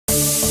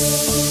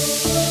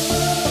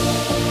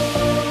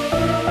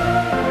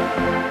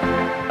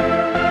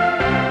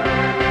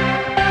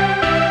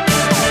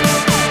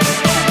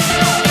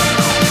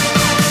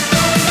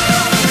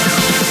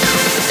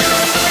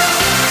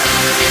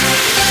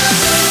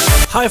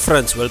Hi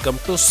friends, welcome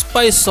to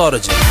Spice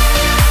Origin.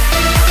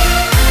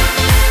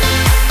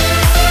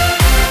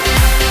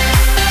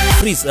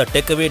 Freez, a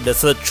takeaway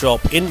dessert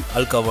shop in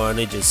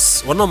Khawaneej,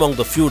 is one among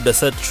the few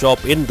dessert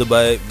shops in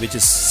Dubai which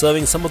is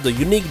serving some of the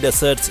unique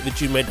desserts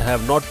which you might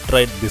have not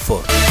tried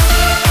before.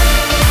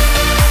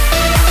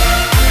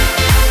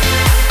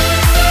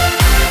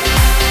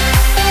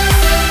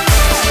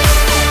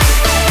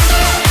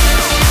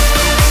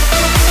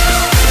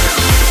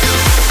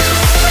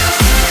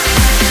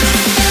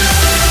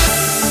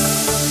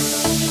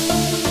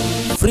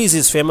 Freez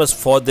is famous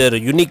for their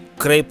unique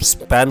crepes,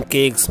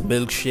 pancakes,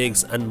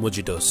 milkshakes and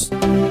mojitos.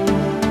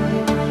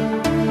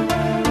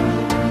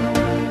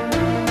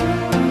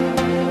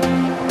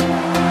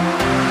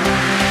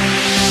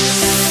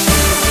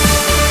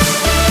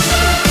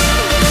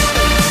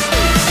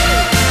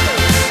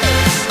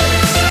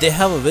 They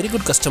have a very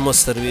good customer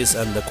service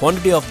and the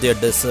quantity of their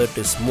dessert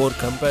is more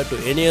compared to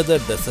any other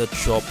dessert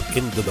shop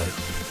in Dubai.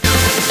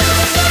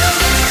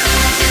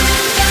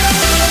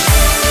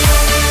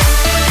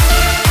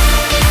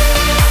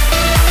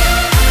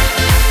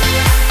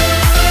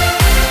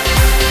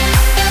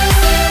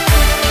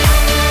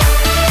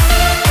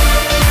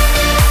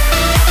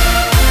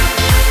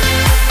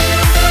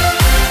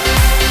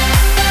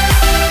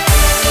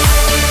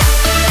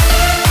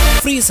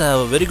 Freez have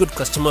a very good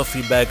customer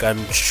feedback and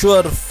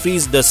sure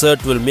Freez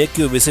dessert will make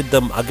you visit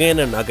them again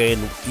and again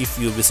if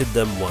you visit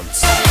them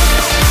once.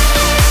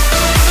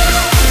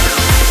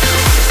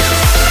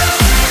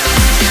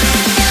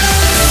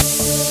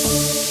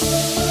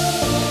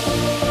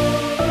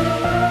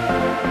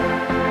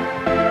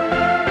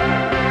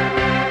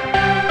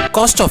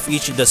 Cost of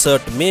each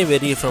dessert may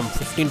vary from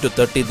 15 to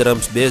 30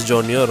 dirhams based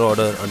on your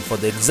order, and for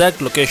the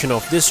exact location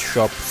of this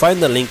shop,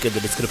 find the link in the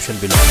description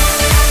below.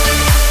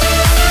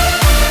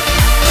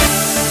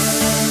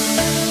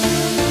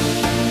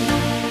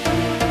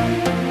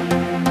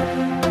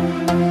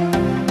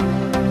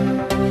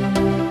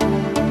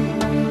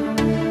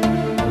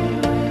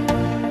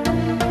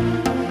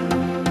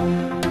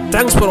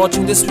 Thanks for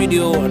watching this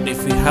video, and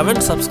if you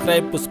haven't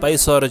subscribed to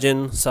Spice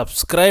Origin,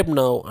 subscribe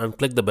now and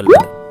click the bell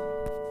button.